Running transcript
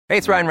Hey,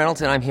 it's Ryan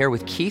Reynolds, and I'm here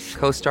with Keith,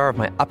 co-star of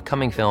my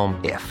upcoming film,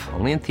 If,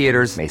 only in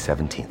theaters May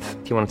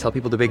 17th. Do you want to tell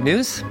people the big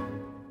news?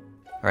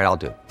 All right, I'll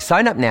do it.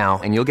 Sign up now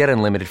and you'll get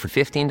unlimited for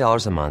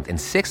 $15 a month and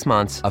 6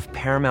 months of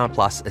Paramount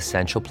Plus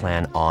Essential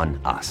Plan on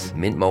us.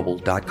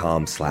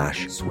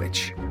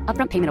 MintMobile.com/switch.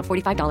 Upfront payment of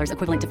 $45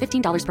 equivalent to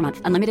 $15 per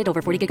month. Unlimited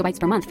over 40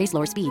 gigabytes per month. Face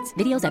lower speeds.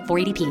 Videos at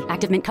 480p.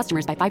 Active Mint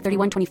customers by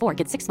 531.24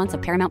 get 6 months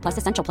of Paramount Plus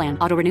Essential Plan.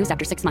 Auto renews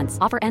after 6 months.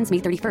 Offer ends May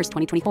 31st,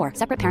 2024.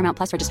 Separate Paramount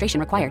Plus registration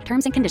required.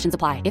 Terms and conditions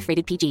apply if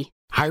rated PG.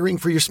 Hiring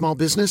for your small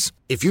business?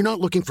 If you're not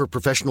looking for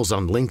professionals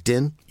on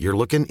LinkedIn, you're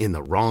looking in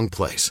the wrong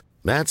place.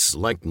 That's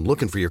like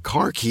looking for your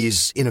car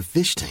keys in a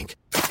fish tank.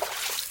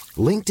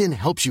 LinkedIn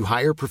helps you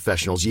hire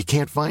professionals you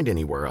can't find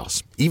anywhere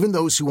else, even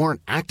those who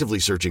aren't actively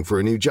searching for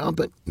a new job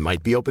but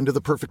might be open to the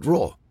perfect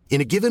role.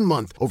 In a given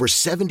month, over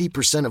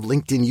 70% of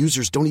LinkedIn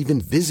users don't even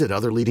visit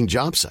other leading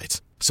job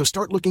sites. So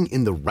start looking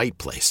in the right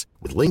place.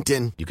 With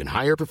LinkedIn, you can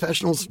hire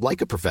professionals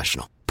like a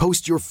professional.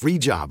 Post your free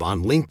job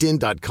on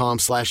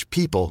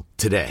linkedin.com/people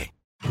today.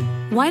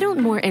 Why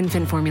don't more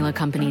infant formula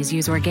companies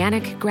use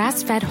organic,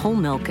 grass-fed whole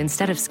milk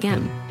instead of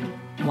skim?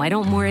 Why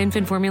don't more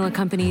infant formula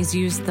companies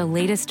use the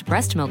latest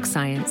breast milk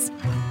science?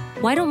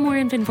 Why don't more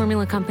infant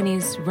formula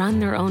companies run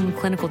their own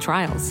clinical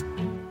trials?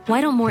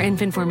 Why don't more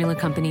infant formula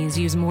companies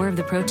use more of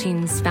the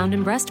proteins found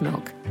in breast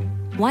milk?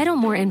 Why don't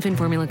more infant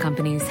formula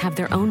companies have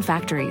their own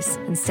factories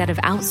instead of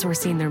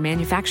outsourcing their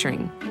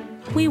manufacturing?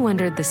 We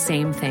wondered the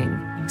same thing.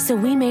 So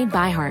we made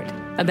ByHeart,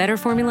 a better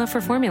formula for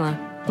formula.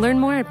 Learn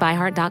more at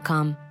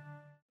byheart.com.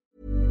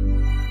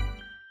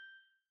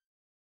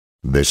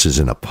 This is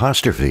an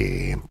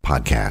Apostrophe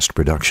podcast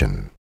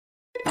production.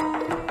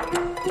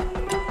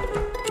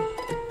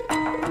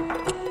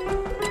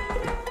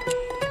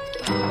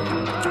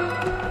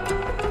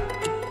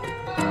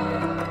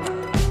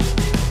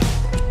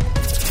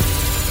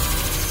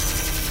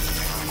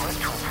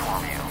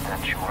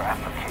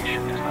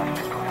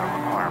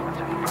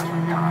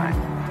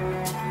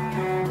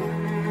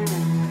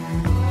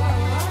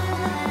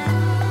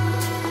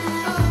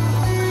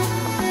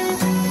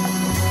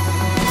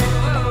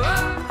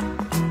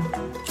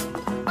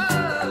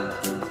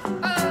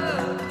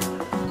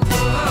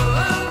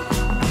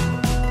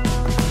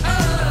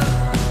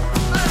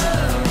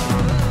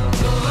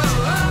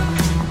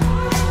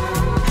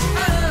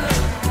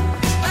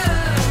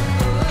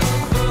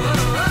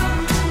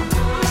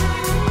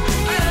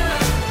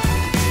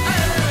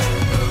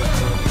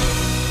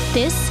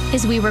 This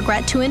is We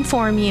Regret to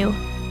Inform You,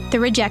 the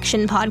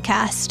Rejection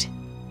Podcast.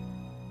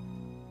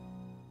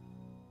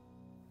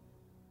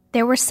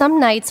 There were some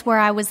nights where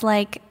I was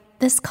like,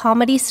 this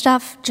comedy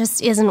stuff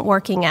just isn't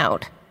working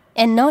out.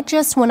 And not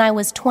just when I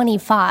was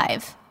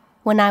 25,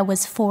 when I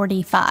was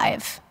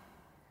 45.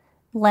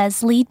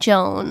 Leslie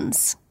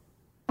Jones.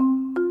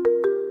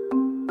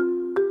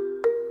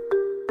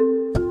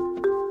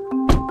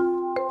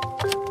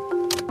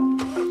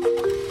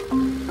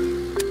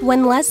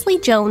 When Leslie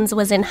Jones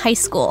was in high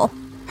school,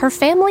 her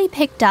family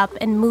picked up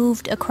and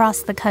moved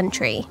across the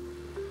country.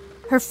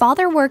 Her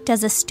father worked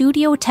as a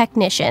studio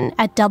technician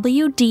at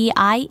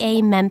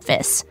WDIA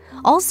Memphis,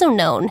 also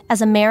known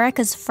as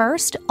America's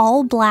first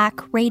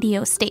all-black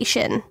radio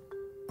station.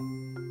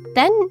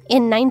 Then,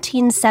 in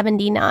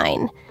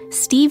 1979,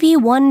 Stevie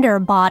Wonder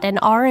bought an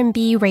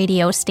R&B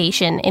radio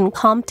station in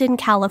Compton,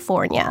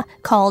 California,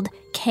 called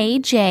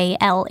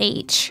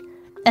KJLH.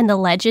 And the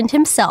legend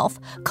himself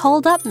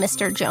called up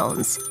Mr.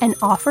 Jones and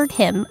offered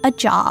him a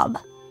job.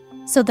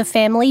 So the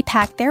family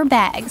packed their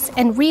bags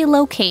and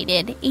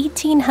relocated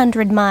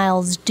 1,800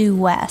 miles due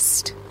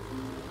west.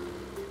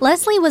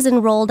 Leslie was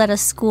enrolled at a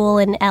school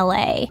in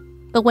LA,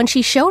 but when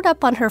she showed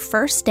up on her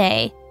first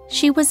day,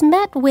 she was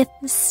met with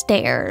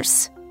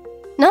stares.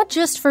 Not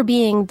just for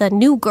being the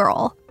new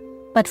girl,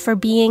 but for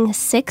being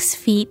 6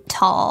 feet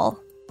tall.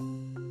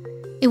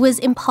 It was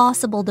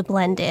impossible to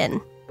blend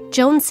in.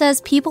 Jones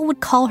says people would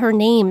call her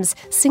names,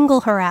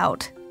 single her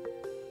out.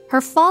 Her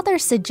father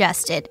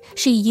suggested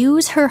she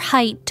use her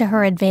height to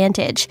her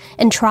advantage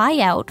and try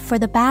out for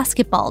the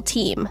basketball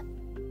team.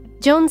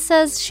 Jones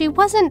says she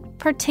wasn't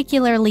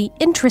particularly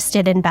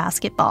interested in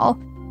basketball,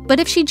 but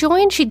if she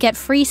joined, she'd get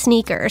free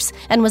sneakers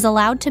and was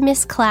allowed to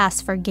miss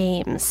class for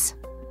games.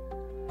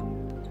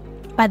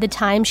 By the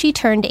time she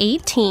turned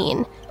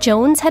 18,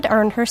 Jones had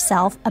earned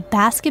herself a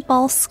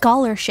basketball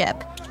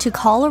scholarship to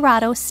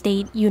Colorado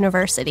State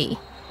University.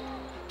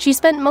 She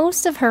spent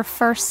most of her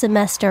first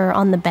semester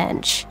on the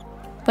bench,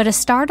 but a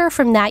starter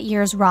from that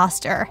year's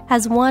roster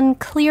has one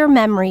clear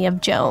memory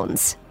of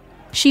Jones.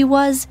 She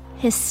was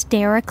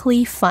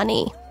hysterically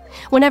funny.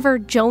 Whenever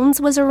Jones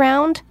was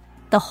around,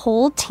 the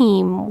whole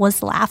team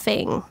was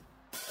laughing.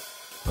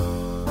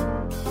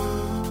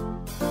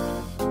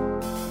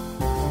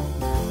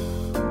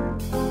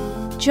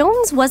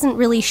 Jones wasn't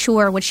really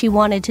sure what she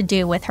wanted to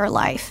do with her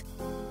life.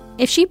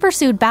 If she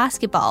pursued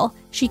basketball,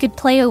 she could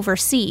play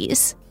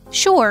overseas.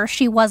 Sure,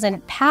 she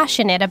wasn't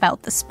passionate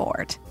about the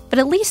sport, but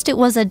at least it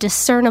was a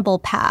discernible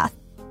path.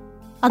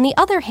 On the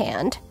other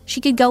hand,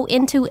 she could go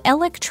into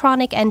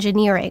electronic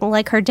engineering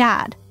like her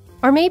dad,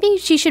 or maybe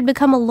she should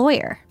become a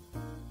lawyer.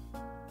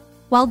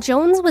 While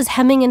Jones was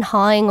hemming and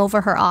hawing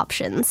over her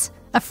options,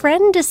 a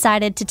friend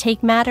decided to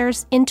take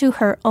matters into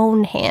her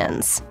own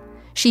hands.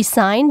 She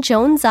signed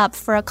Jones up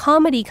for a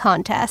comedy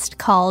contest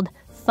called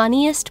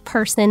Funniest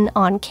Person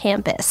on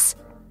Campus.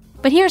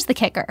 But here's the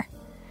kicker.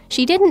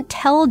 She didn't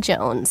tell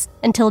Jones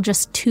until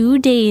just 2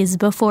 days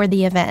before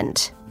the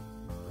event.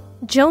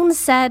 Jones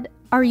said,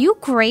 "Are you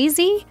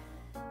crazy?"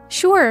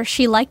 Sure,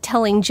 she liked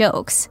telling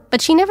jokes,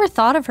 but she never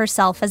thought of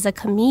herself as a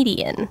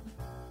comedian.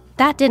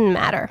 That didn't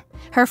matter.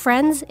 Her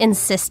friends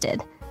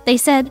insisted. They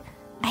said,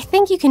 "I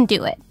think you can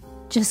do it.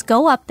 Just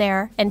go up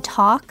there and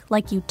talk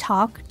like you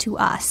talk to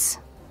us."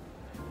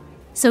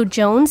 So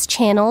Jones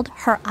channeled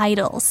her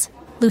idols,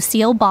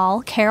 Lucille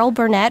Ball, Carol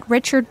Burnett,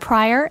 Richard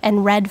Pryor,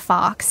 and Red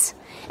Fox,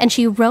 and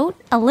she wrote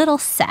a little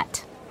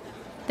set.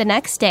 The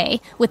next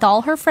day, with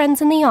all her friends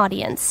in the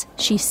audience,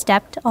 she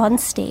stepped on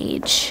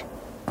stage.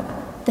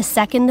 The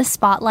second the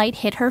spotlight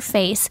hit her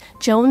face,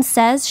 Jones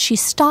says she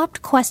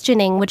stopped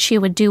questioning what she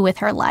would do with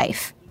her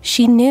life.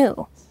 She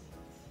knew.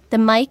 The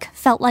mic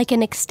felt like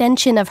an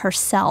extension of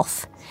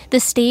herself.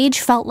 The stage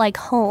felt like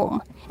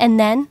home. And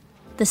then,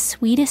 the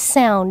sweetest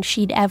sound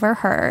she'd ever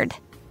heard.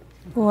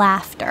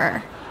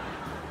 Laughter.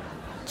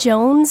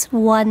 Jones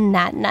won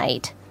that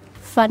night.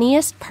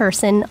 Funniest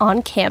person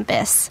on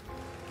campus.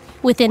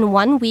 Within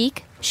 1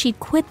 week, she'd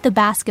quit the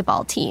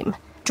basketball team,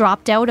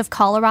 dropped out of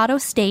Colorado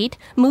State,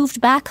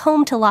 moved back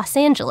home to Los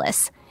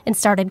Angeles, and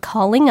started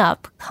calling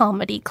up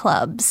comedy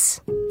clubs.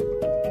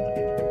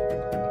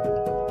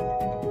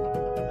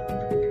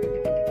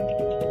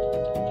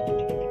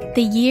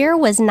 The year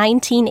was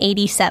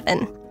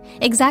 1987.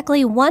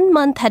 Exactly 1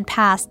 month had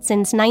passed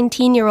since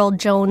 19-year-old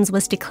Jones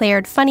was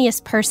declared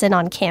funniest person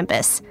on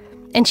campus,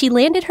 and she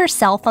landed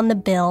herself on the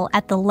bill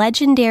at the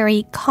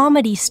legendary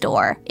Comedy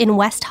Store in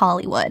West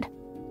Hollywood,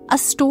 a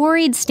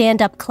storied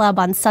stand-up club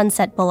on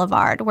Sunset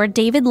Boulevard where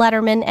David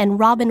Letterman and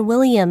Robin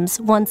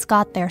Williams once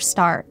got their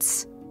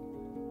starts.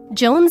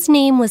 Jones'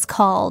 name was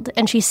called,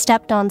 and she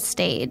stepped on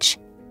stage,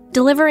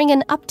 delivering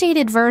an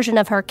updated version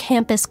of her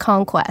campus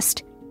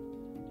conquest.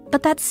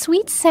 But that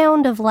sweet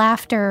sound of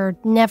laughter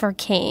never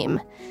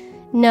came.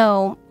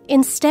 No,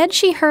 instead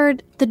she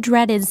heard the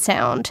dreaded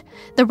sound,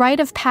 the rite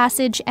of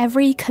passage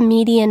every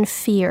comedian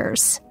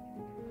fears.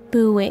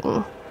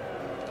 Booing.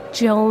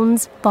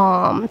 Jones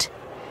bombed.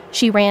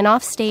 She ran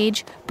off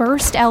stage,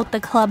 burst out the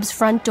club's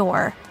front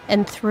door,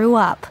 and threw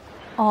up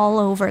all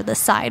over the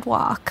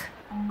sidewalk.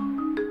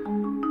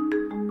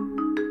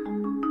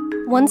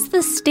 Once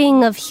the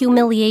sting of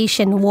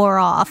humiliation wore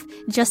off,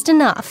 just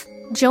enough,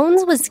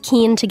 Jones was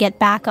keen to get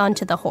back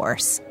onto the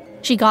horse.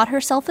 She got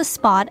herself a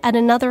spot at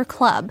another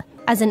club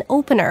as an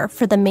opener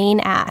for the main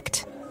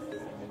act.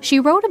 She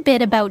wrote a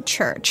bit about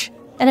church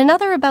and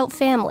another about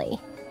family.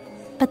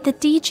 But the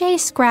DJ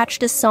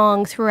scratched a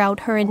song throughout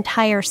her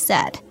entire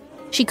set.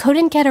 She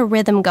couldn't get a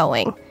rhythm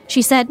going.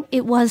 She said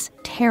it was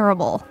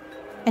terrible,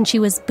 and she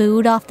was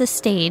booed off the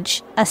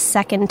stage a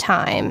second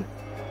time.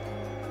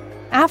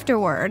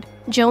 Afterward,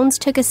 Jones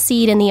took a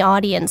seat in the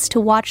audience to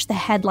watch the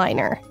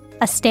headliner,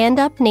 a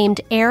stand-up named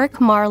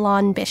Eric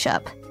Marlon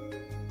Bishop.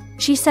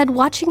 She said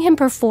watching him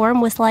perform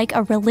was like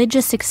a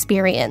religious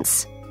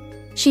experience.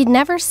 She'd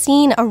never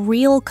seen a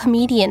real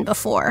comedian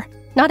before,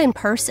 not in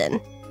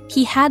person.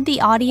 He had the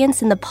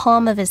audience in the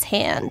palm of his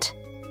hand.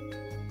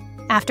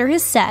 After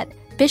his set,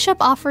 Bishop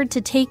offered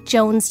to take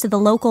Jones to the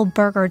local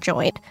burger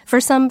joint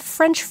for some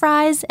French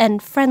fries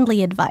and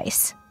friendly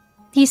advice.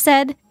 He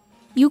said,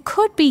 "You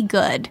could be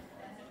good,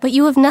 but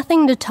you have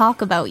nothing to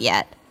talk about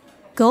yet.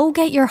 Go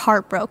get your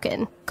heart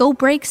broken. Go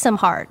break some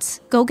hearts.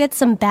 Go get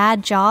some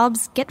bad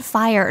jobs. Get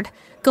fired.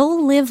 Go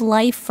live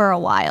life for a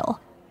while.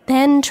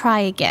 Then try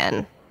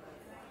again."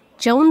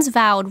 Jones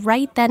vowed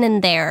right then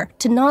and there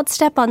to not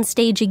step on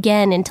stage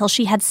again until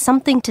she had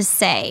something to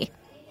say.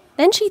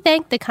 Then she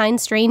thanked the kind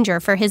stranger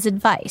for his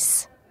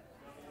advice.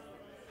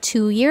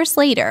 2 years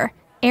later,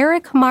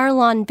 Eric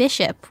Marlon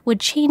Bishop would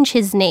change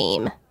his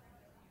name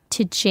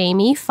to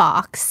Jamie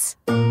Foxx.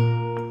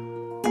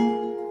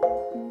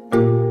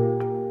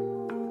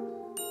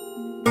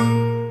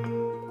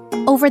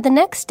 Over the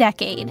next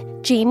decade,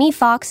 Jamie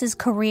Foxx's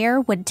career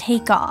would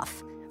take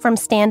off, from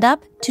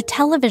stand-up to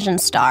television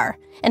star,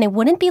 and it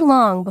wouldn't be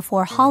long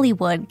before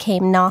Hollywood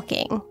came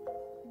knocking.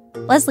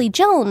 Leslie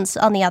Jones,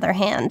 on the other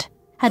hand,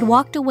 had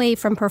walked away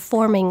from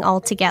performing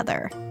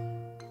altogether.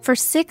 For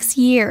 6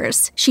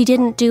 years, she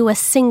didn't do a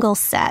single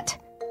set.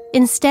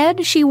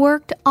 Instead, she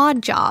worked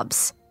odd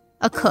jobs: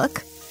 a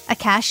cook, a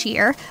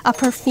cashier, a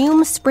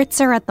perfume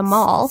spritzer at the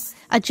mall,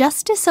 a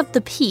justice of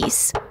the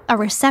peace, a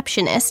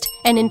receptionist,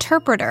 an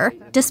interpreter,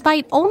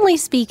 despite only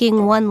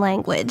speaking one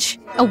language,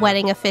 a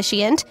wedding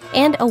officiant,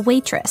 and a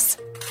waitress.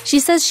 She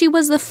says she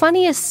was the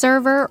funniest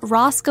server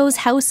Roscoe's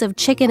House of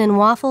Chicken and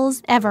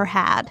Waffles ever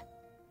had.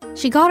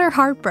 She got her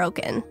heart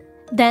broken.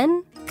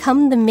 Then,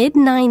 come the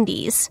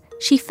mid-90s,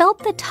 she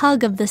felt the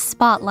tug of the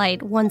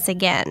spotlight once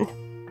again.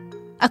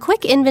 A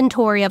quick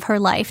inventory of her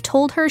life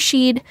told her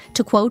she'd,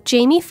 to quote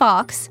Jamie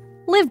Foxx,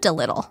 lived a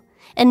little,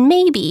 and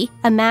maybe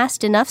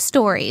amassed enough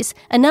stories,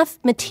 enough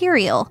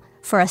material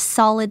for a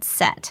solid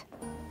set.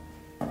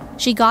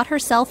 she got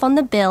herself on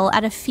the bill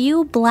at a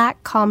few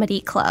black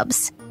comedy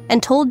clubs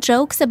and told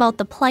jokes about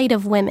the plight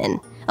of women,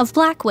 of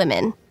black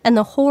women, and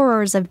the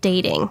horrors of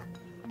dating.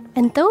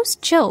 And those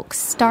jokes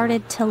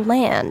started to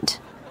land.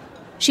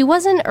 She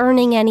wasn't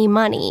earning any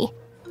money,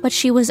 but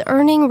she was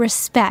earning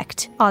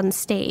respect on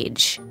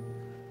stage.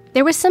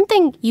 There was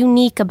something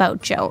unique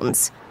about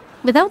Jones.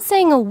 Without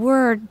saying a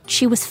word,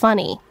 she was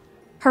funny.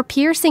 Her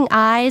piercing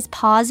eyes,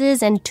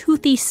 pauses, and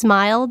toothy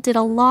smile did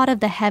a lot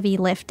of the heavy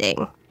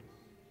lifting.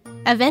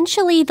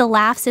 Eventually, the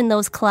laughs in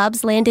those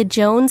clubs landed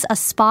Jones a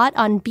spot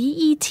on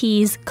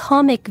BET's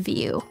Comic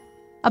View,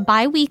 a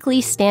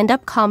bi-weekly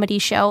stand-up comedy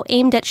show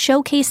aimed at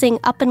showcasing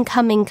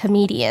up-and-coming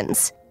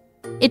comedians.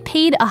 It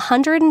paid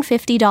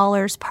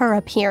 $150 per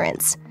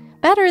appearance,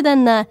 better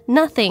than the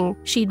nothing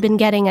she'd been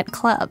getting at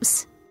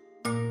clubs.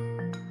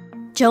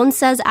 Jones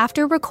says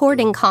after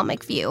recording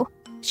Comic View,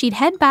 she'd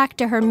head back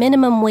to her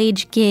minimum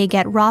wage gig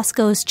at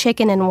Roscoe's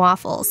Chicken and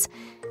Waffles,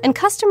 and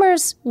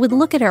customers would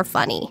look at her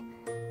funny.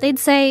 They'd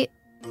say,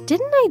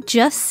 "Didn't I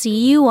just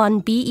see you on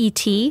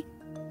BET?"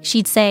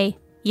 She'd say,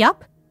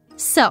 "Yup.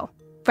 So,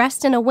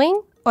 breast and a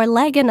wing or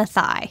leg and a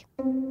thigh?"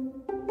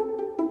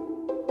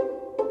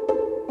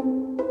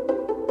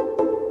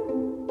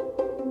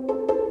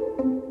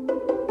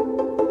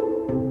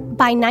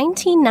 By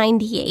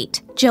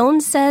 1998,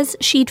 Jones says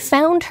she'd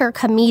found her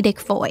comedic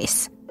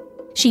voice.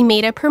 She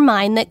made up her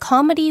mind that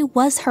comedy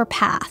was her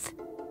path.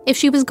 If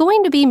she was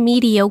going to be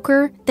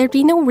mediocre, there'd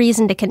be no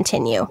reason to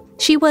continue.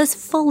 She was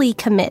fully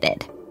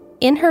committed.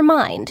 In her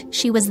mind,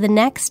 she was the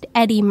next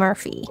Eddie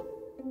Murphy.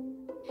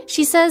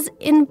 She says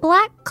in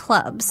black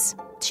clubs,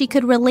 she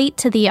could relate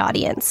to the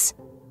audience.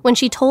 When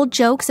she told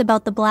jokes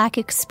about the black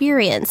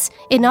experience,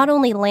 it not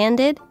only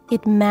landed,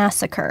 it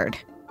massacred.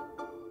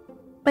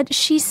 But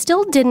she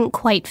still didn't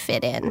quite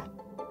fit in.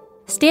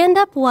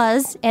 Stand-up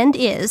was, and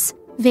is,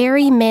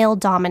 very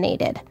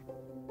male-dominated.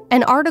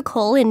 An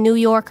article in New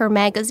Yorker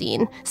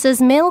magazine says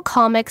male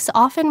comics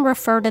often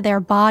refer to their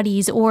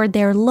bodies or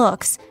their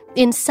looks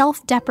in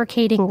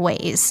self-deprecating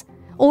ways,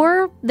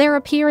 or their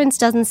appearance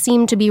doesn't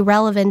seem to be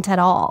relevant at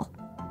all.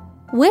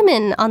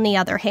 Women, on the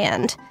other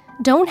hand,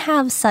 don't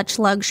have such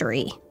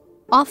luxury,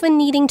 often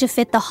needing to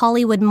fit the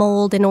Hollywood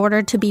mold in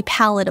order to be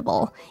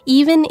palatable,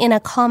 even in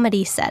a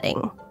comedy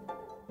setting.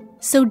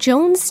 So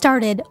Jones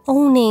started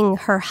owning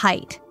her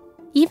height,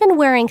 even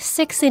wearing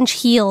 6-inch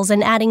heels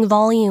and adding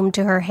volume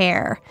to her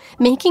hair,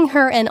 making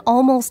her an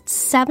almost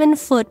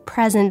 7-foot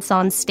presence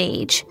on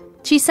stage.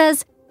 She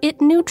says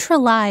it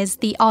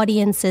neutralized the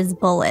audience's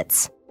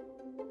bullets.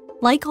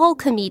 Like all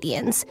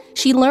comedians,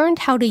 she learned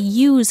how to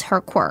use her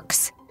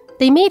quirks.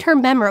 They made her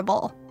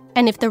memorable,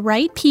 and if the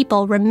right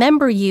people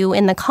remember you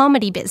in the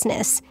comedy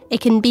business, it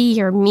can be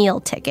your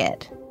meal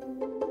ticket.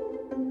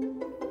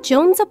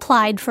 Jones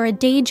applied for a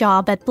day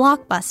job at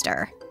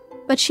Blockbuster,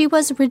 but she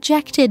was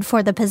rejected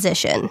for the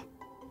position.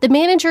 The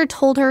manager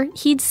told her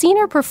he'd seen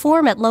her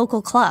perform at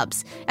local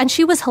clubs, and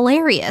she was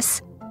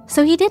hilarious,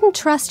 so he didn't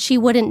trust she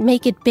wouldn't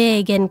make it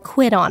big and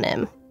quit on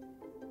him.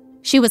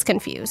 She was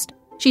confused.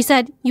 She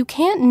said, "You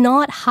can't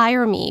not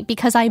hire me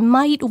because I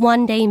might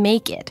one day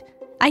make it.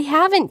 I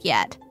haven't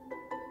yet."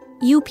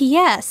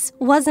 UPS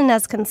wasn't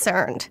as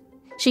concerned.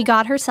 She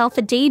got herself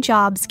a day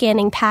job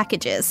scanning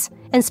packages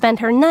and spent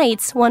her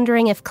nights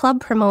wondering if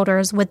club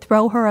promoters would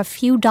throw her a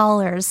few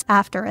dollars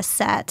after a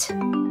set.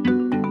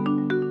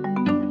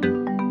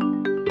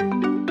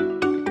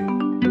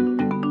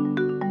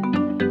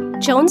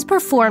 Jones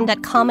performed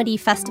at comedy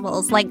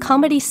festivals like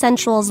Comedy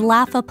Central's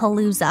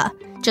Laugh-A-Palooza,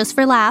 Just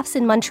for Laughs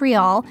in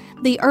Montreal,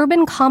 the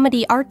Urban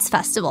Comedy Arts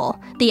Festival,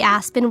 the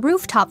Aspen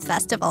Rooftop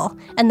Festival,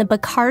 and the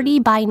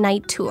Bacardi by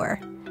Night Tour.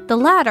 The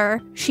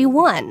latter, she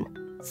won.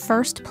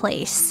 First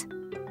place.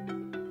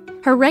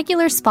 Her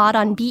regular spot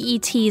on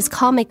BET's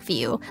Comic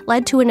View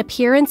led to an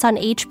appearance on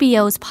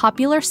HBO's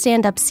popular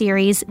stand-up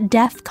series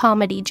Def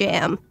Comedy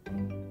Jam.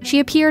 She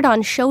appeared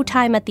on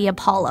Showtime at the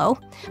Apollo,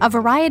 a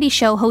variety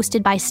show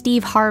hosted by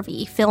Steve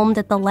Harvey, filmed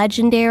at the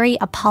legendary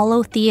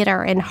Apollo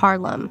Theater in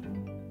Harlem.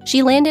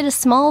 She landed a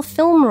small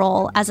film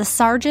role as a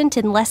sergeant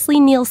in Leslie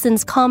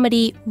Nielsen's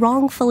comedy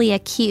Wrongfully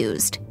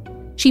Accused.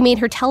 She made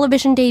her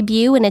television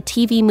debut in a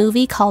TV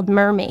movie called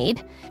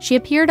Mermaid. She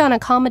appeared on a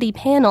comedy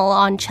panel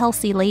on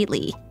Chelsea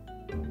Lately.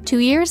 2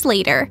 years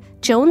later,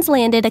 Jones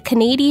landed a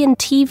Canadian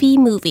TV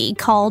movie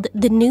called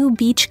The New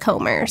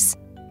Beachcombers.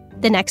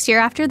 The next year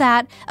after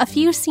that, a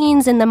few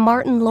scenes in the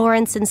Martin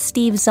Lawrence and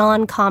Steve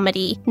Zahn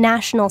comedy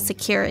National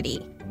Security,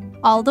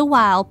 all the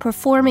while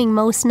performing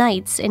most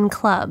nights in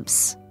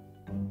clubs.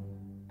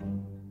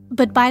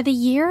 But by the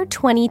year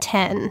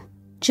 2010,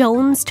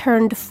 Jones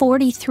turned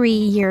 43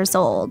 years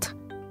old.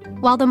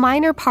 While the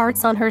minor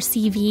parts on her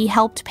CV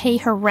helped pay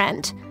her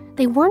rent,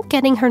 they weren't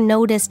getting her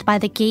noticed by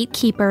the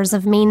gatekeepers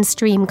of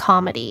mainstream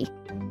comedy.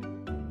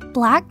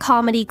 Black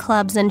comedy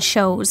clubs and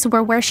shows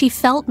were where she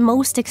felt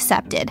most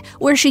accepted,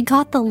 where she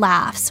got the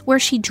laughs, where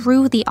she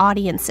drew the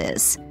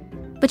audiences.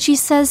 But she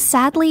says,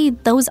 sadly,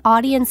 those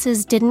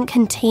audiences didn't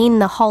contain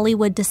the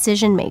Hollywood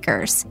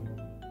decision-makers.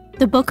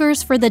 The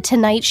bookers for The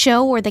Tonight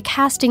Show or the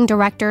casting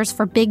directors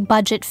for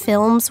big-budget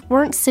films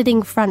weren't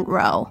sitting front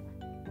row.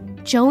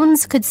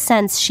 Jones could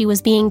sense she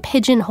was being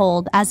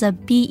pigeonholed as a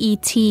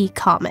BET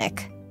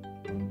comic.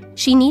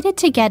 She needed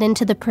to get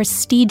into the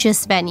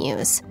prestigious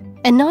venues,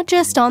 and not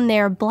just on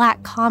their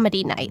black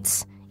comedy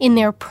nights, in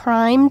their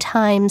prime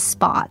time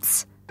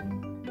spots.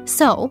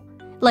 So,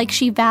 like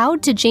she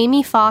vowed to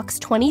Jamie Foxx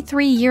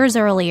 23 years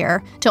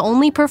earlier to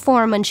only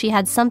perform when she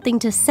had something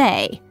to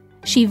say,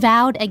 she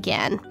vowed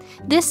again,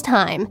 this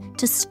time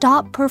to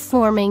stop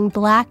performing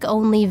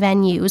black-only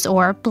venues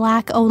or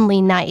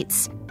black-only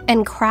nights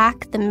and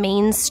crack the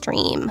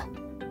mainstream.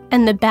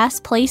 And the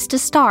best place to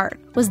start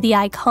was the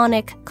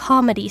iconic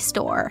Comedy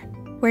Store,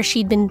 where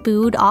she'd been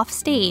booed off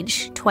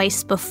stage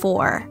twice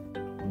before.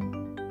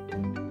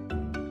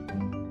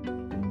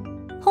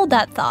 Hold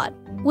that thought.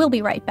 We'll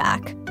be right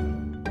back.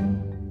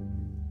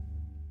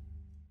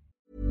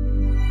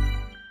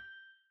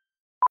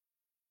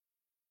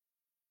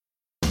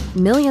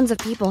 Millions of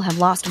people have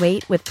lost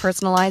weight with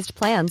personalized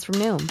plans from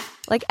Noom.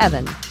 Like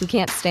Evan, who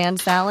can't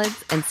stand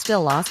salads and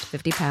still lost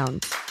 50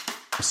 pounds.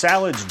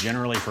 Salads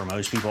generally for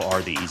most people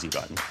are the easy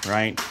button,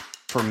 right?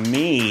 For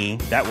me,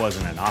 that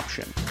wasn't an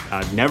option.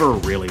 I never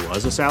really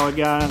was a salad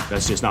guy.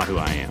 That's just not who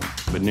I am.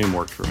 But Noom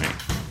worked for me.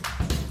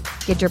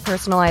 Get your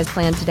personalized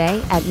plan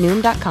today at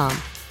Noom.com.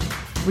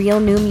 Real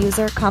Noom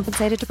user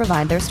compensated to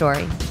provide their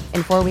story.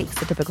 In 4 weeks,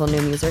 the typical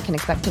Noom user can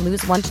expect to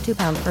lose 1 to 2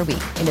 pounds per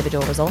week.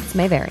 Individual results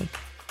may vary.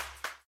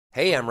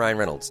 Hey, I'm Ryan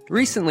Reynolds.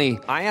 Recently,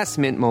 I asked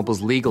Mint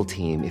Mobile's legal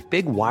team if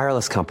big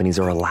wireless companies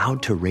are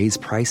allowed to raise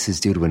prices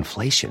due to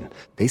inflation.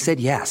 They said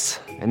yes.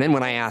 And then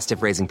when I asked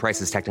if raising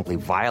prices technically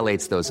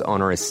violates those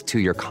onerous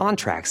 2-year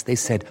contracts, they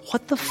said,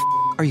 "What the f***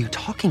 are you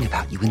talking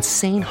about, you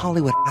insane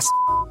Hollywood ass?"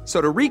 So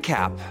to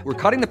recap, we're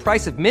cutting the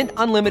price of Mint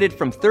Unlimited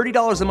from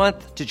 $30 a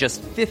month to just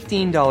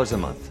 $15 a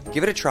month.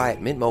 Give it a try at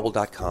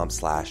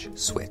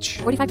mintmobile.com/switch.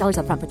 $45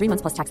 up front for 3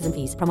 months plus taxes and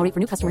fees. Promo rate for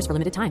new customers for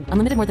limited time.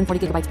 Unlimited more than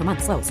 40 gigabytes per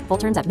month. Slows full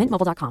terms at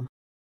mintmobile.com.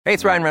 Hey,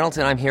 it's Ryan Reynolds,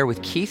 and I'm here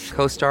with Keith,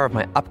 co-star of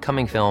my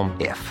upcoming film,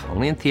 If,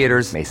 only in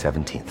theaters May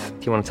 17th.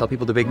 Do you want to tell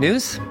people the big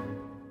news?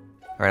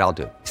 All right, I'll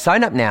do it.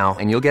 Sign up now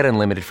and you'll get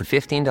unlimited for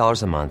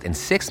 $15 a month and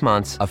 6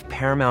 months of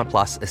Paramount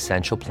Plus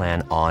Essential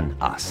Plan on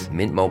us.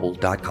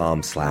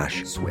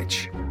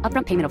 mintmobile.com/switch.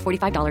 Upfront payment of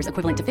 $45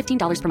 equivalent to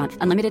 $15 per month.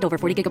 Unlimited over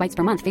 40 gigabytes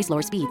per month. Face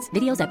lower speeds.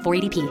 Videos at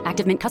 480p.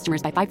 Active Mint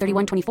customers by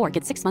 531.24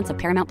 get 6 months of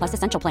Paramount Plus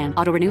Essential Plan.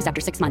 Auto renews after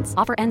 6 months.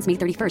 Offer ends May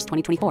 31st,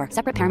 2024.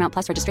 Separate Paramount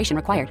Plus registration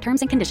required. Terms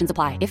and conditions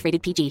apply if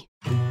rated PG.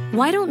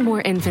 Why don't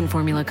more infant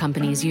formula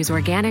companies use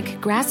organic,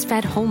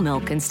 grass-fed whole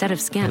milk instead of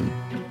skim?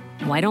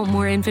 Why don't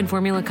more infant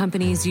formula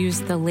companies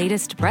use the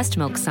latest breast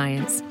milk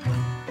science?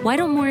 Why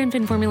don't more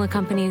infant formula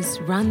companies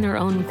run their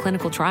own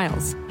clinical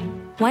trials?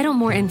 Why don't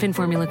more infant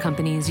formula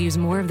companies use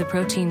more of the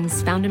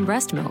proteins found in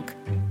breast milk?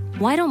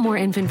 Why don't more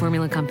infant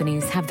formula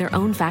companies have their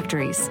own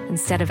factories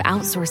instead of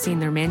outsourcing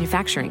their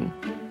manufacturing?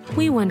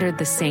 We wondered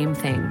the same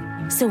thing.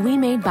 So we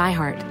made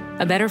ByHeart,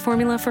 a better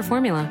formula for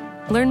formula.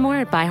 Learn more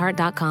at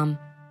byheart.com.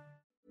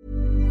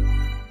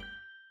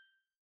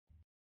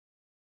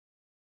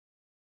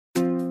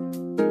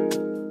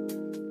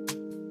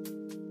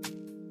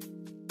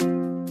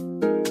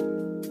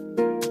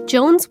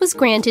 Jones was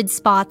granted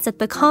spots at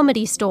the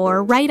Comedy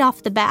Store right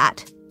off the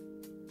bat,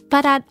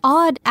 but at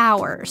odd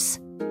hours.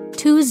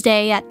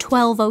 Tuesday at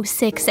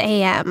 12:06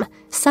 a.m.,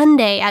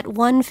 Sunday at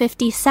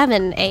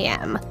 1:57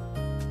 a.m.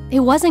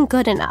 It wasn't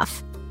good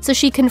enough, so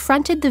she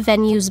confronted the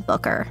venue's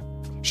booker.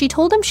 She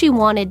told him she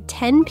wanted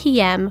 10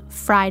 p.m.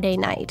 Friday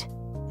night,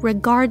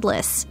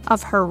 regardless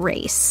of her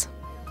race.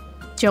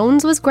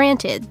 Jones was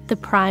granted the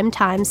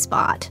primetime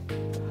spot.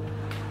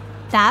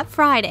 That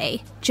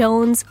Friday,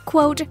 Jones,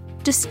 quote,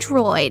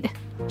 destroyed.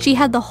 She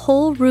had the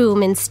whole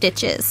room in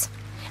stitches.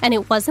 And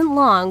it wasn't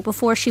long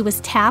before she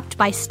was tapped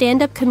by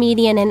stand-up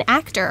comedian and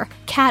actor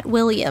Cat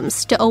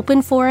Williams to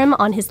open for him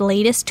on his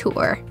latest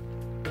tour.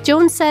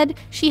 Jones said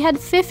she had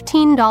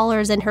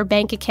 $15 in her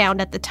bank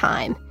account at the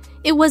time.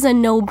 It was a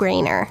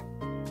no-brainer.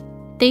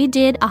 They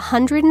did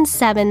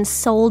 107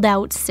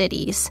 sold-out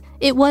cities.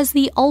 It was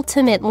the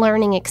ultimate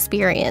learning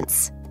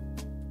experience.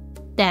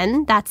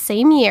 Then, that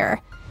same year,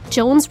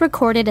 Jones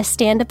recorded a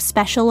stand-up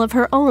special of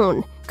her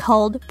own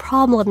called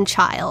Problem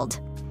Child.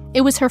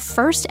 It was her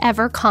first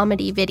ever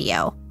comedy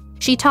video.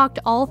 She talked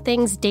all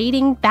things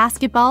dating,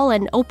 basketball,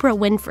 and Oprah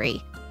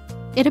Winfrey.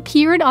 It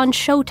appeared on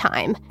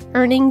Showtime,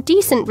 earning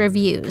decent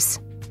reviews.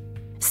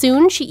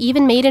 Soon, she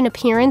even made an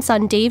appearance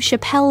on Dave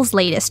Chappelle's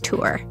latest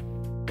tour.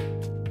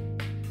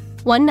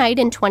 One night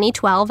in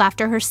 2012,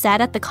 after her set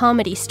at the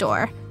Comedy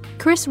Store,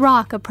 Chris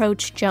Rock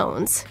approached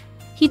Jones.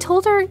 He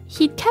told her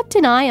he'd kept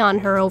an eye on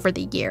her over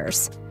the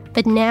years,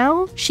 but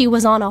now she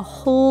was on a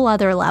whole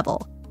other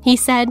level. He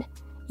said,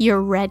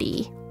 "You're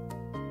ready."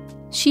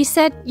 She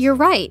said, "You're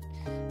right,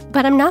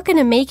 but I'm not going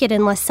to make it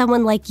unless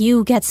someone like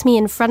you gets me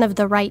in front of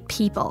the right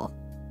people."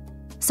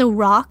 So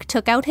Rock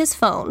took out his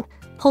phone,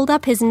 pulled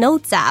up his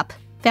notes app,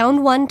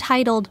 found one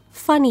titled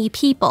Funny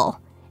People,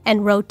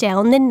 and wrote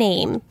down the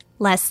name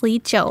Leslie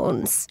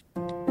Jones.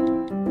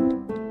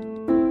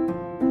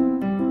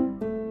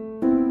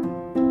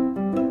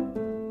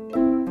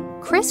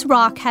 Chris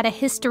Rock had a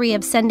history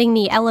of sending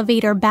the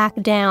elevator back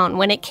down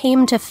when it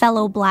came to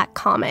fellow black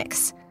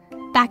comics.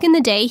 Back in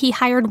the day, he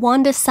hired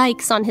Wanda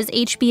Sykes on his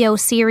HBO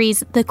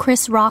series The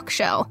Chris Rock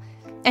Show,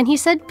 and he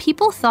said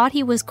people thought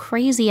he was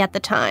crazy at the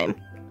time.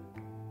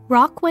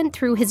 Rock went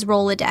through his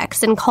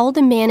Rolodex and called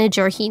a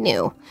manager he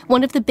knew,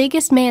 one of the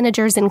biggest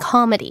managers in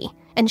comedy,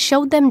 and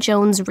showed them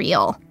Jones'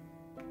 reel.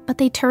 But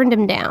they turned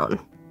him down.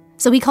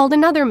 So he called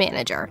another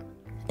manager.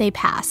 They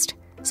passed.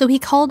 So he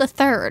called a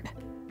third.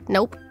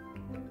 Nope.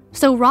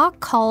 So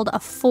Rock called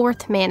a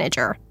fourth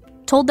manager,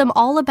 told them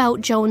all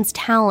about Jones'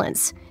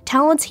 talents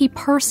he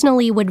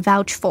personally would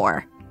vouch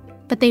for.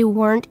 But they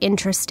weren't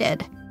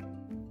interested.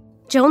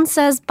 Jones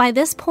says by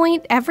this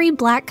point, every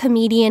black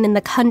comedian in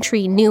the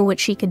country knew what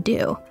she could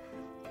do.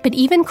 But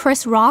even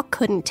Chris Rock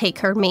couldn't take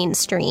her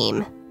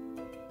mainstream.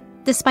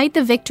 Despite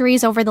the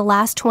victories over the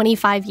last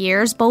 25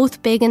 years,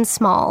 both big and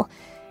small,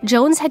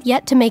 Jones had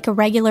yet to make a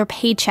regular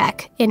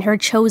paycheck in her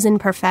chosen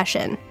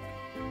profession.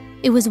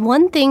 It was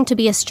one thing to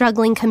be a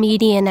struggling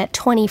comedian at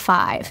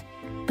 25,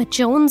 but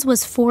Jones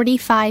was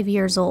 45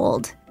 years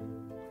old.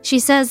 She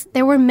says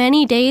there were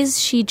many days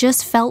she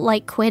just felt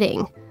like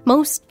quitting.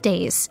 Most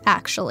days,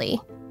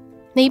 actually.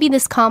 Maybe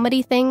this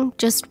comedy thing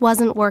just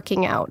wasn't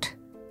working out.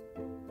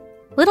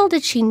 Little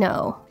did she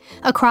know,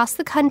 across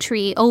the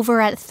country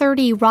over at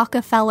 30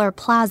 Rockefeller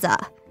Plaza,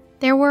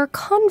 there were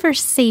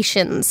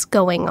conversations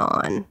going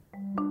on.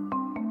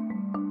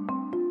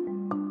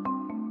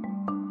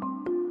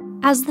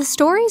 As the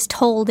story's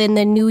told in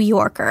The New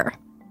Yorker,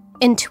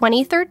 in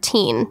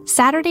 2013,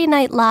 Saturday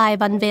Night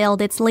Live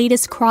unveiled its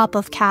latest crop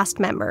of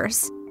cast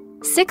members.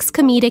 6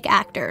 comedic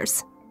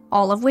actors,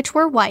 all of which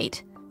were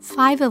white,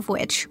 5 of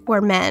which were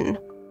men.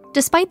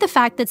 Despite the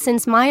fact that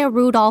since Maya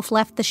Rudolph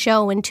left the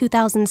show in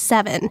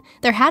 2007,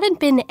 there hadn't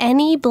been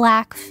any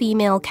black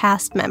female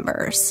cast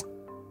members.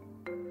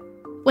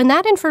 When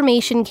that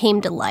information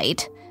came to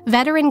light,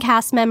 veteran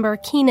cast member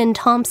Kenan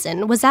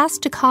Thompson was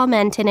asked to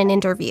comment in an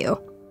interview.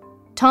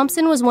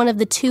 Thompson was one of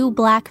the 2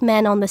 black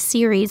men on the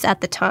series at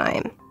the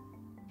time.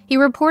 He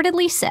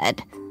reportedly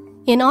said,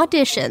 in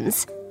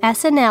auditions,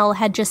 SNL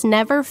had just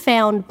never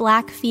found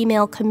black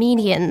female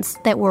comedians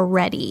that were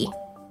ready.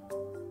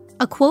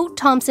 A quote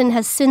Thompson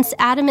has since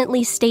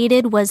adamantly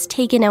stated was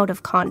taken out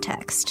of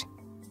context.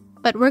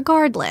 But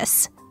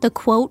regardless, the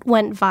quote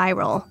went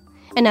viral.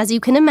 And as you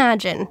can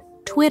imagine,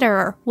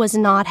 Twitter was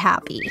not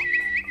happy.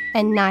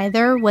 And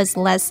neither was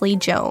Leslie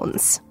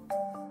Jones.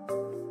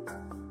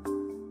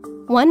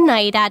 One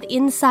night at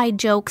Inside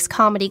Jokes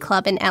Comedy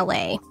Club in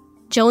LA,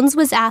 Jones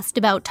was asked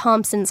about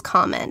Thompson's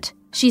comment.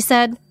 She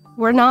said,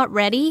 "We're not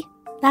ready?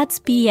 That's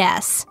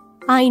BS.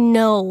 I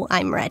know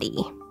I'm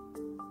ready."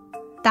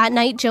 That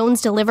night, Jones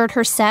delivered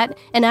her set,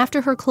 and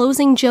after her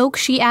closing joke,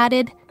 she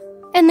added,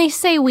 "And they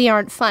say we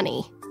aren't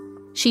funny."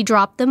 She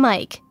dropped the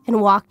mic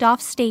and walked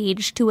off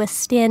stage to a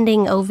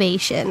standing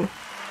ovation.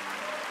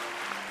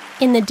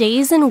 In the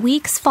days and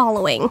weeks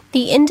following,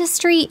 the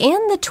industry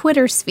and the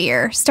Twitter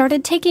sphere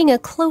started taking a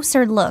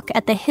closer look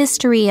at the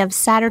history of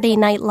Saturday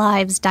Night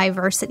Live's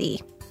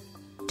diversity.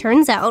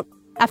 Turns out,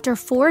 after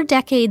 4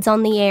 decades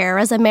on the air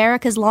as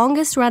America's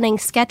longest-running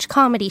sketch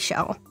comedy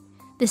show,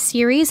 the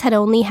series had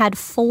only had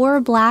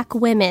 4 black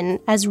women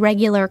as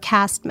regular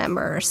cast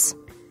members.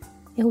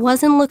 It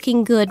wasn't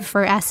looking good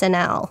for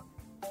SNL.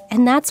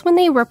 And that's when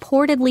they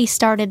reportedly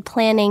started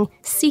planning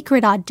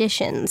secret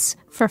auditions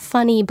for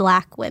funny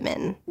black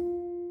women.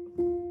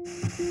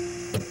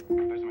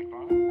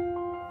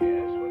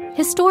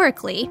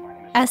 Historically,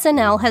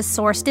 SNL has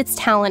sourced its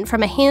talent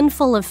from a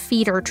handful of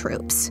feeder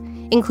troupes,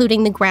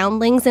 including the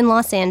Groundlings in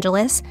Los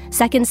Angeles,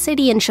 Second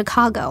City in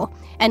Chicago,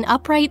 and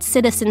Upright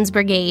Citizens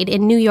Brigade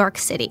in New York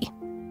City,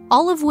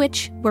 all of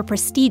which were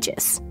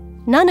prestigious,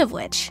 none of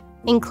which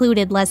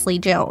included Leslie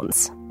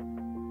Jones.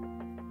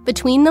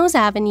 Between those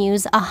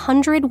avenues,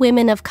 100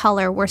 women of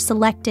color were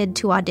selected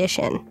to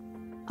audition.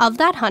 Of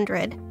that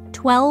 100,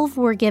 12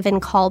 were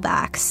given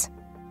callbacks.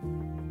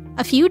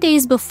 A few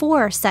days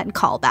before said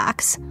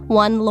callbacks,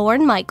 one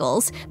Lorne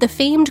Michaels, the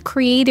famed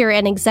creator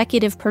and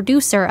executive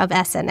producer of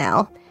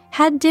SNL,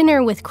 had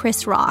dinner with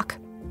Chris Rock.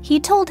 He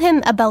told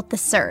him about the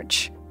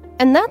search.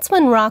 And that's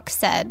when Rock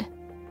said,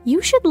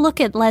 "You should look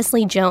at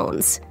Leslie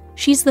Jones.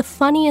 She's the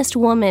funniest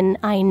woman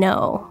I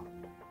know."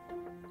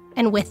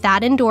 And with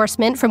that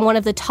endorsement from one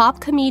of the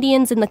top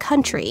comedians in the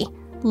country,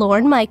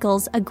 Lorne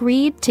Michaels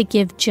agreed to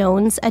give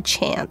Jones a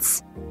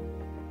chance.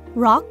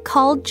 Rock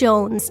called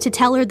Jones to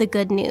tell her the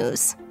good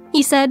news.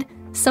 He said,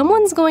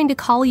 "Someone's going to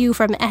call you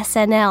from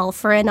SNL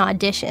for an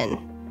audition."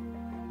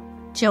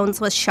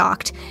 Jones was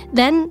shocked,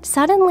 then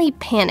suddenly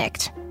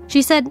panicked.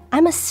 She said,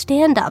 "I'm a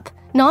stand-up,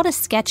 not a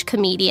sketch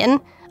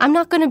comedian. I'm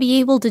not going to be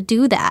able to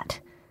do that."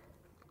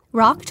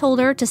 Rock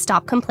told her to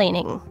stop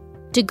complaining,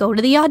 to go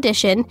to the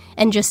audition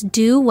and just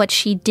do what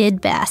she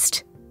did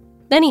best.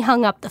 Then he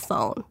hung up the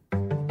phone.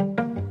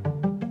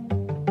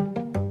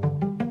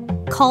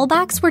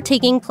 Callbacks were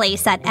taking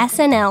place at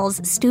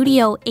SNL's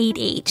Studio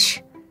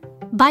 8H.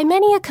 By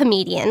many a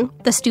comedian,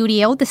 the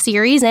studio, the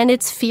series, and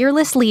its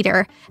fearless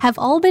leader have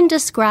all been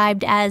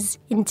described as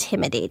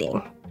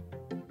intimidating.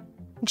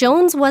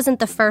 Jones wasn't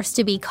the first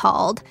to be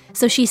called,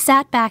 so she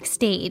sat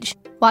backstage,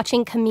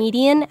 watching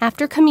comedian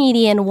after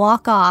comedian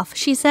walk off,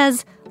 she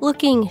says,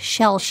 looking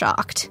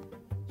shell-shocked.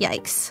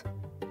 Yikes.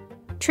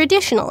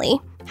 Traditionally,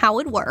 how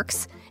it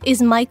works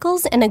is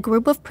Michaels and a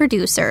group of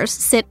producers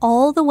sit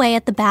all the way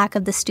at the back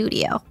of the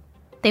studio.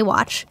 They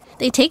watch,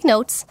 they take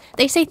notes,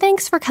 they say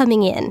thanks for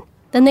coming in,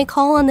 then they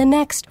call on the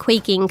next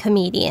quaking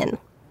comedian.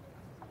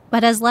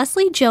 But as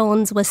Leslie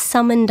Jones was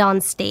summoned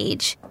on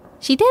stage,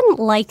 she didn't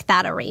like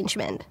that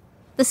arrangement.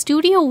 The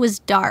studio was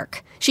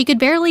dark. She could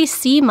barely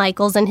see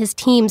Michaels and his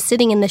team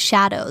sitting in the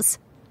shadows.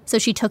 So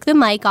she took the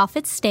mic off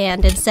its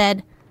stand and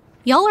said,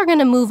 "Y'all are going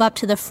to move up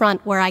to the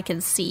front where I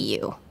can see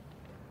you."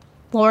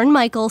 Lorne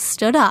Michaels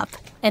stood up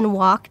and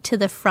walked to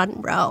the front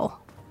row.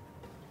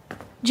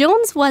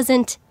 Jones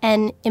wasn't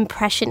an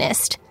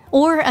impressionist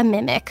or a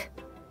mimic.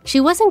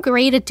 She wasn't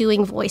great at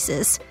doing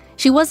voices.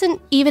 She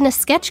wasn't even a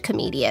sketch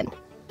comedian.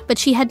 But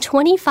she had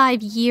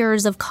 25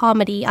 years of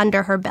comedy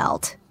under her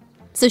belt.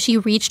 So she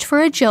reached for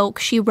a joke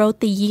she wrote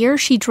the year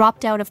she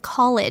dropped out of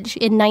college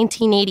in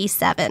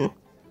 1987.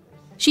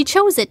 She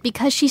chose it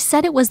because she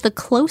said it was the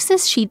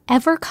closest she'd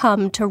ever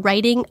come to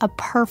writing a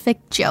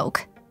perfect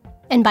joke.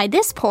 And by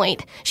this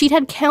point, she'd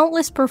had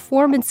countless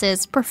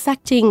performances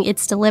perfecting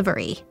its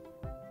delivery.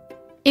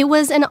 It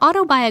was an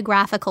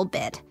autobiographical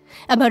bit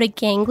about a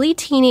gangly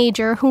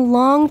teenager who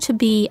longed to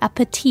be a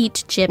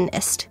petite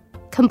gymnast,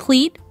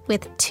 complete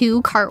with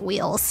 2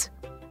 cartwheels.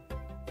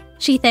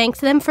 She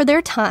thanked them for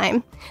their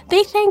time.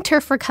 They thanked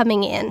her for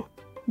coming in.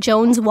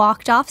 Jones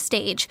walked off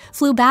stage,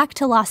 flew back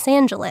to Los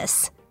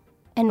Angeles,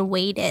 and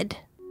waited.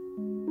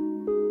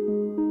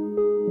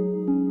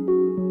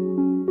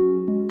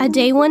 A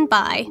day went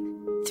by,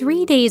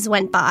 3 days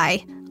went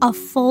by, a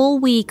full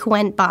week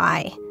went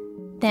by.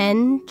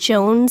 Then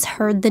Jones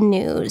heard the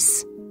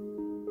news.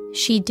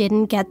 She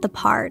didn't get the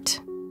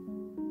part.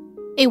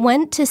 It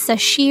went to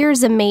Sashir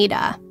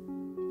Zameda.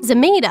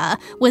 Zameda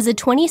was a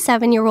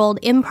 27-year-old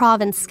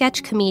improv and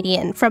sketch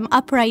comedian from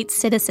Upright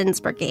Citizens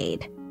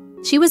Brigade.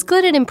 She was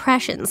good at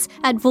impressions,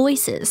 at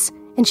voices,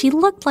 and she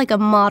looked like a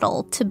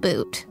model to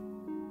boot.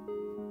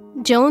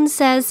 Jones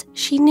says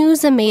she knew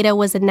Zameda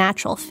was a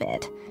natural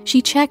fit.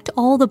 She checked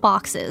all the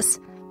boxes,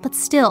 but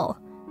still,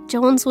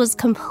 Jones was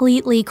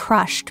completely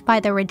crushed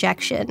by the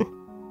rejection.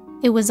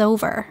 It was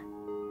over.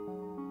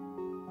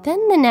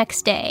 Then the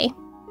next day,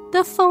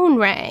 the phone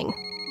rang.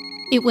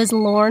 It was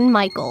Lorne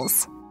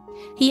Michaels.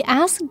 He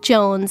asked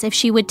Jones if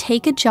she would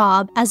take a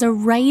job as a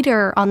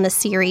writer on the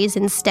series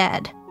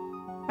instead.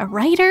 A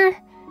writer?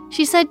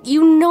 She said,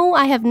 "You know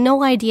I have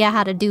no idea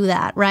how to do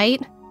that,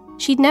 right?"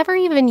 She'd never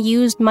even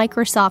used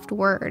Microsoft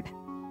Word.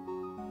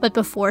 But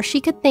before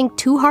she could think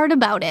too hard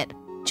about it,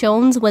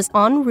 Jones was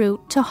en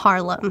route to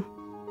Harlem.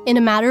 In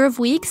a matter of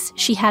weeks,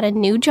 she had a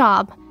new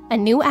job, a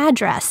new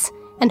address,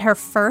 and her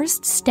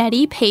first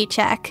steady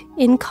paycheck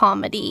in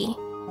comedy.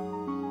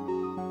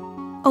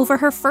 Over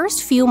her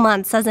first few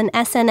months as an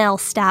SNL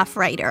staff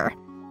writer,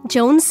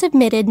 Jones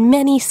submitted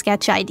many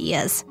sketch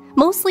ideas,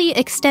 mostly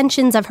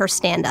extensions of her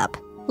stand-up,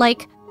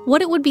 like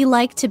what it would be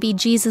like to be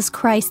Jesus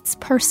Christ's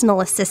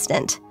personal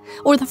assistant,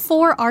 or the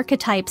 4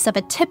 archetypes of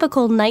a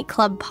typical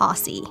nightclub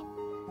posse.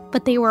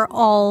 But they were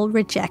all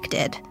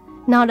rejected.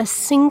 Not a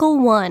single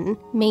one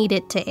made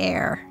it to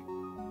air.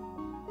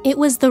 It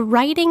was the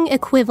writing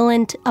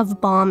equivalent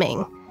of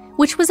bombing,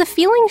 which was a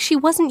feeling she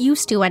wasn't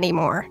used to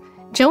anymore.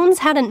 Jones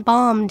hadn't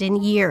bombed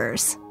in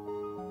years.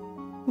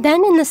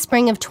 Then in the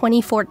spring of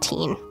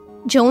 2014,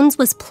 Jones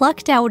was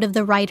plucked out of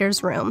the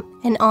writer's room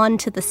and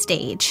onto the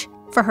stage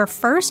for her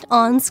first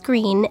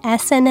on-screen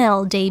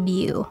SNL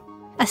debut,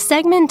 a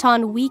segment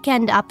on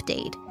Weekend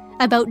Update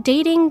about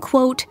dating,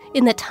 quote,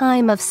 in the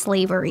time of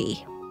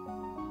slavery.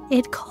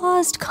 It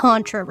caused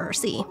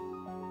controversy.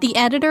 The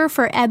editor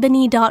for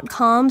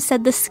Ebony.com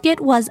said the skit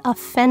was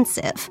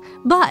offensive,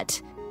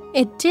 but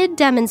it did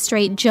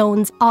demonstrate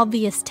Jones'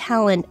 obvious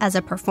talent as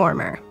a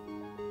performer.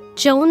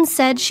 Jones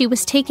said she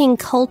was taking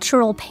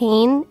cultural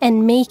pain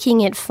and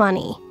making it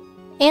funny.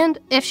 And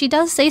if she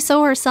does say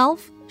so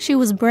herself, she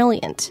was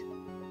brilliant.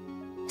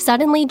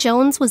 Suddenly,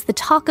 Jones was the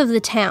talk of the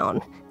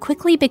town,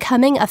 quickly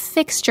becoming a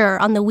fixture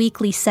on the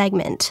weekly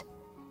segment.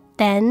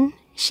 Then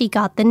she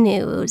got the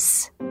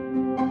news.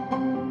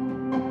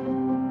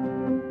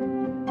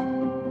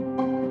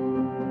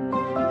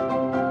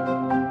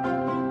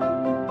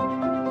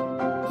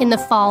 In the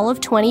fall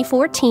of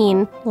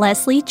 2014,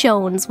 Leslie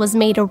Jones was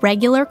made a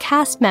regular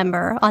cast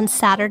member on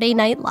Saturday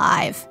Night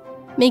Live,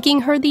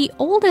 making her the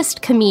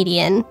oldest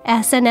comedian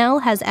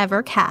SNL has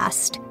ever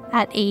cast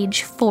at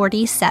age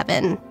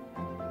 47.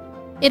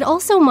 It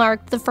also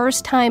marked the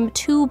first time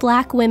 2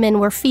 Black women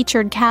were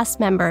featured cast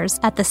members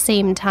at the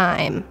same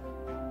time.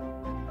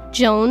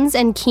 Jones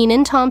and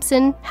Kenan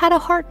Thompson had a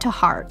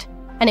heart-to-heart,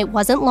 and it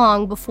wasn't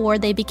long before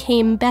they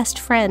became best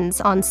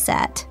friends on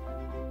set.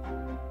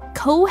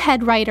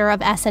 Co-head writer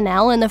of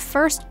SNL and the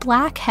first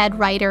Black head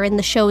writer in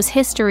the show's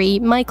history,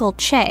 Michael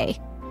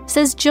Che,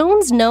 says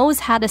Jones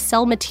knows how to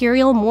sell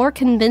material more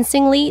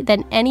convincingly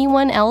than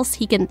anyone else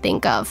he can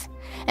think of.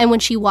 And when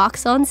she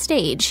walks on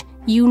stage,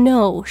 you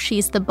know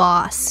she's the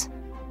boss.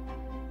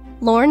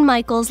 Lorne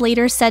Michaels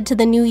later said to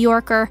The New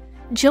Yorker,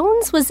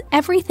 Jones was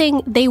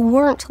everything they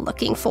weren't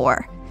looking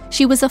for.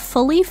 She was a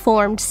fully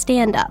formed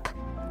stand-up.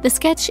 The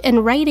sketch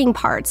and writing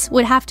parts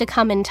would have to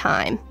come in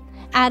time,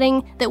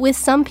 adding that with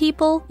some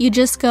people, you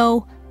just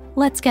go,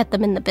 let's get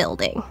them in the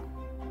building.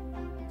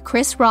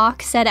 Chris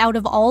Rock said out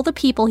of all the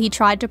people he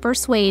tried to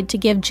persuade to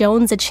give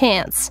Jones a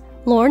chance,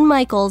 Lorne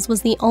Michaels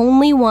was the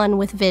only one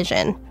with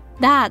vision.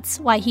 That's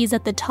why he's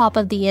at the top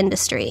of the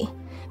industry.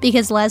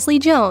 Because Leslie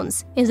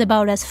Jones is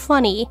about as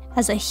funny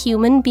as a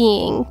human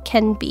being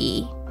can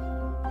be.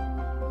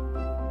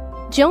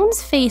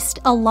 Jones faced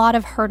a lot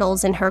of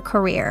hurdles in her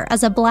career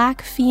as a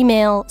black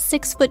female,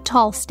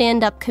 6-foot-tall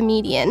stand-up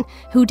comedian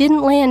who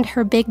didn't land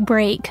her big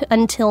break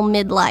until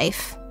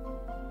midlife.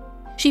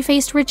 She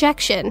faced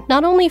rejection,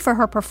 not only for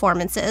her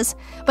performances,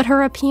 but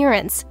her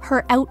appearance,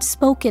 her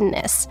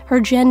outspokenness, her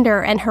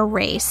gender, and her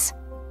race.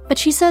 But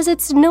she says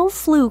it's no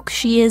fluke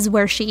she is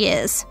where she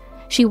is.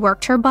 She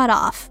worked her butt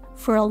off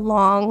for a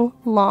long,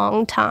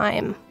 long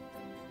time.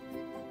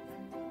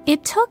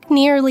 It took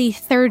nearly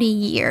 30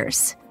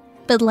 years,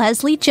 but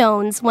Leslie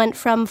Jones went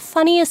from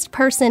funniest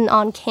person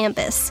on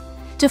campus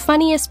to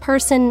funniest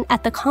person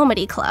at the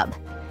comedy club,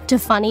 to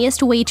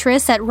funniest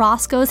waitress at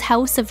Roscoe's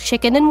House of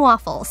Chicken and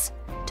Waffles,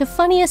 to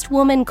funniest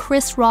woman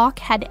Chris Rock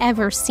had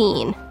ever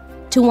seen,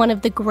 to one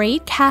of the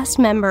great cast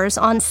members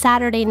on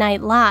Saturday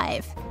Night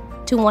Live,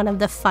 to one of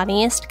the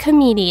funniest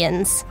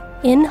comedians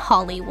in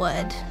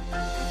Hollywood.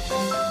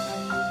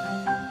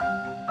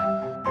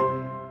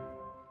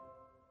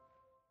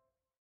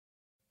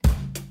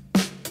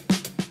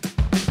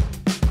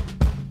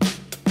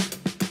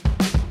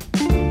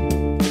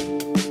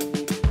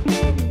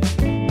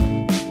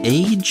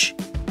 Age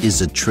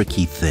is a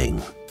tricky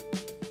thing.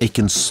 It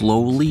can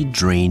slowly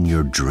drain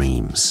your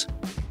dreams.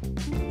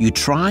 You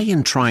try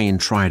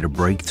to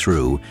break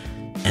through,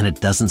 and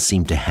it doesn't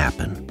seem to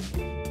happen.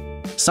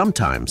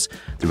 Sometimes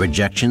the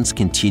rejections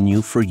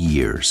continue for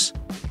years.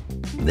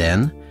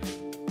 Then,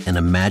 an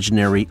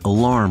imaginary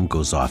alarm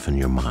goes off in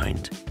your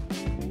mind,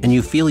 and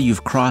you feel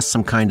you've crossed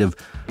some kind of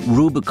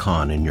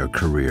Rubicon in your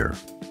career,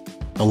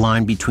 a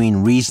line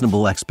between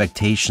reasonable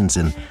expectations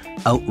and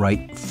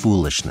outright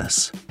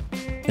foolishness.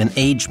 An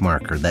age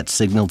marker that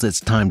signals it's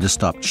time to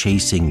stop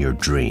chasing your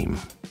dream.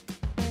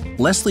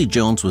 Leslie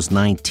Jones was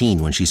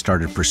 19 when she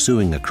started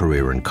pursuing a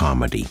career in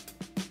comedy.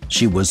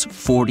 She was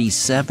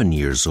 47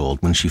 years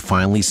old when she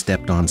finally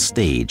stepped on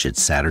stage at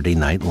Saturday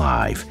Night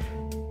Live,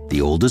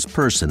 the oldest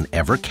person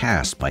ever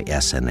cast by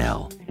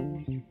SNL.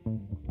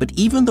 But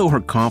even though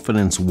her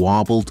confidence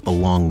wobbled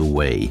along the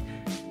way,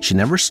 she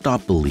never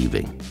stopped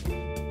believing.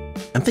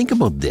 And think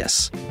about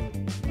this.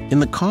 In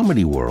the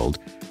comedy world,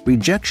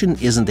 rejection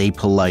isn't a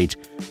polite,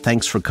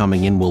 "thanks for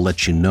coming in, we'll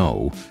let you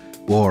know,"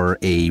 or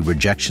a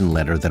rejection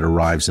letter that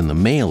arrives in the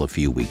mail a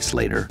few weeks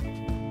later.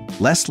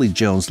 Leslie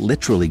Jones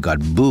literally got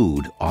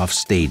booed off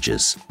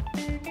stages.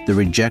 The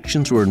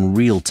rejections were in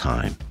real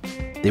time.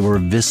 They were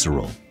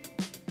visceral.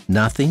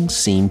 Nothing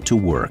seemed to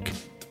work.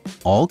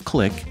 All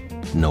click,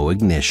 no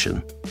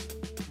ignition.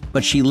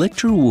 But she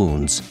licked her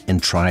wounds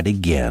and tried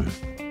again.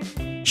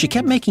 She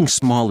kept making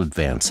small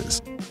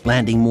advances,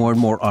 landing more and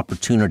more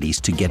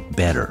opportunities to get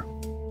better.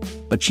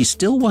 But she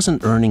still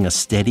wasn't earning a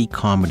steady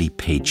comedy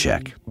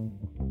paycheck.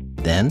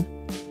 Then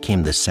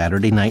came the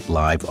Saturday Night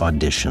Live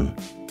audition,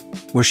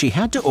 where she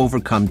had to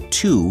overcome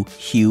two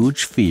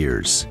huge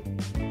fears.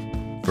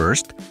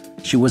 First,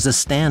 she was a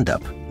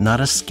stand-up,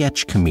 not a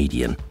sketch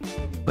comedian,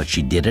 but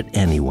she did it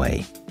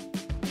anyway.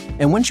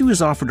 And when she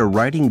was offered a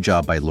writing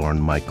job by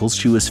Lorne Michaels,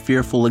 she was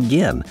fearful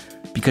again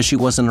because she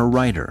wasn't a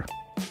writer.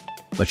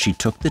 But she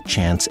took the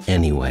chance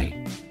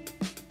anyway.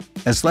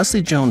 As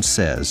Leslie Jones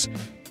says,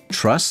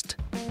 trust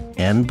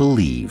and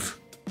believe.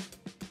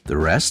 The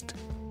rest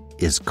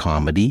is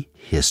comedy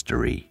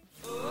history.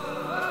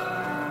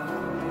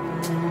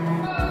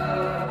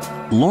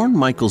 Lorne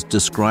Michaels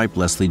described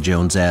Leslie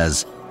Jones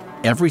as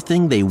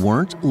everything they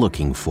weren't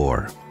looking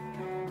for.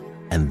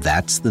 And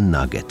that's the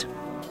nugget.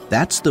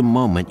 That's the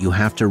moment you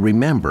have to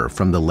remember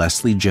from the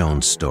Leslie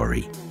Jones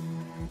story.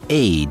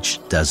 Age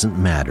doesn't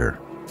matter.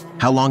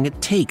 How long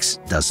it takes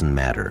doesn't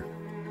matter.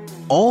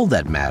 All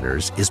that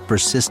matters is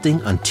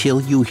persisting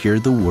until you hear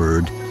the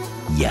word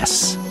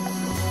yes.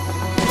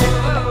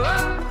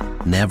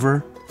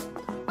 Never,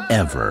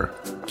 ever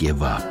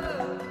give up.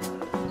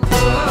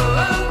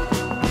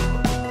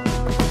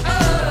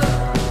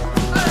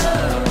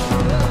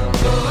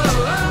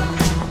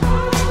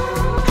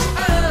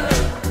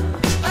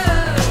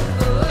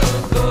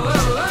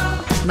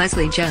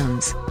 Leslie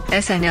Jones,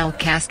 SNL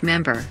cast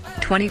member,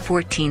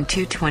 2014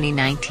 to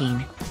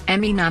 2019.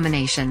 Emmy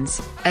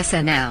nominations,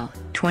 SNL,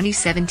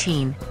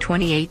 2017,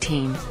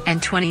 2018,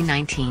 and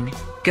 2019.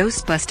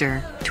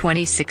 Ghostbuster,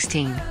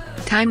 2016.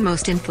 Time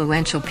Most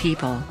Influential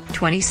People,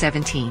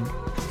 2017.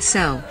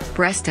 So,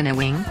 breast and a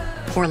wing?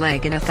 Or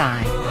leg and a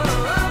thigh?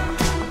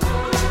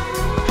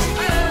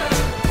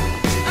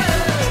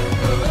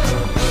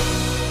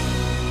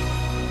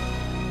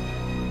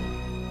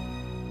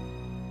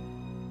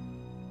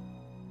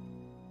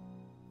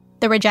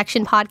 The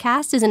Rejection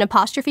Podcast is an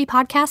Apostrophe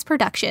Podcast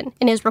production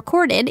and is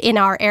recorded in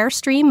our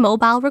Airstream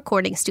mobile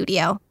recording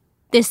studio.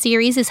 This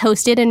series is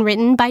hosted and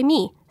written by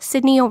me,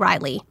 Sydney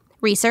O'Reilly.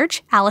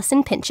 Research,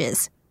 Allison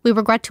Pinches. We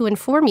regret to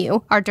inform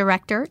you our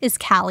director is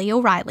Callie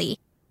O'Reilly.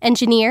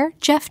 Engineer,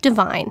 Jeff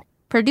Devine.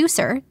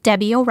 Producer,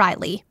 Debbie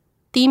O'Reilly.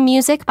 Theme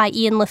music by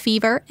Ian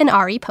Lefevre and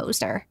Ari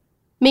Posner.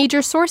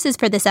 Major sources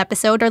for this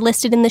episode are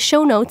listed in the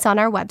show notes on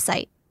our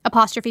website,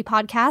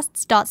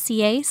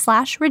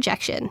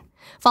 apostrophepodcasts.ca/rejection.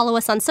 Follow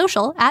us on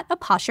social at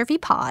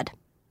 @apostrophepod.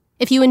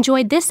 If you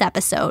enjoyed this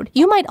episode,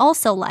 you might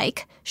also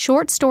like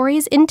Short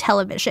Stories in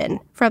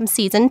Television from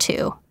Season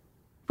 2.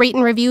 Rate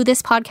and review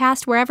this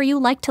podcast wherever you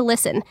like to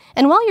listen,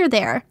 and while you're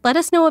there, let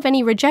us know of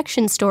any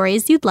rejection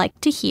stories you'd like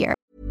to hear.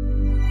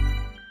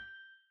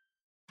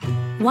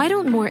 Why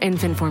don't more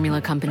infant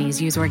formula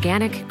companies use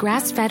organic,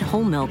 grass-fed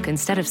whole milk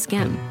instead of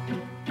skim?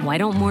 Why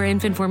don't more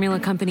infant formula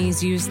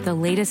companies use the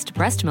latest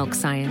breast milk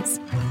science?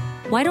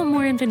 Why don't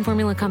more infant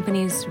formula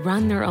companies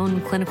run their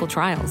own clinical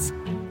trials?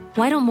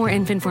 Why don't more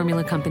infant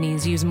formula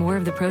companies use more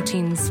of the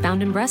proteins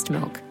found in breast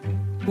milk?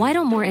 Why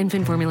don't more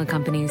infant formula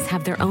companies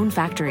have their own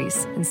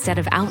factories instead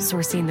of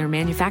outsourcing their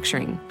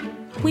manufacturing?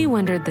 We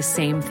wondered the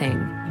same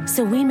thing.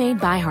 So we made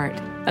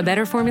ByHeart, a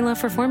better formula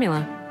for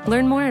formula.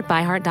 Learn more at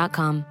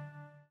byheart.com.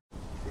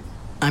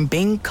 I'm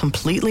being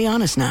completely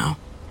honest now,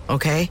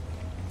 okay?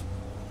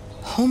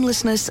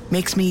 Homelessness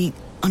makes me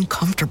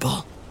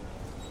uncomfortable.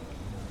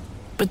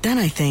 But then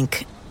I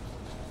think,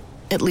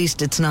 at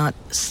least it's not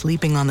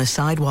sleeping on the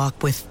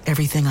sidewalk with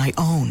everything I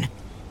own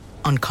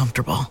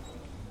uncomfortable.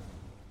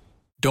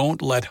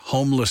 Don't let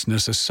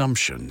homelessness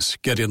assumptions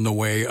get in the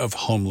way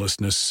of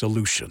homelessness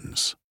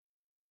solutions.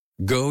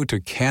 Go to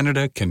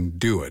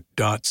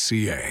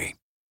CanadaCanDoIt.ca.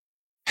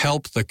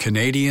 Help the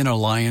Canadian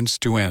Alliance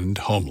to End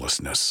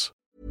Homelessness.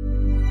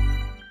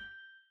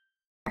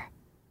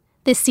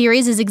 This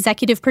series is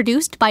executive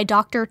produced by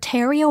Dr.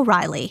 Terry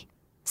O'Reilly.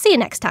 See you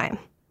next time.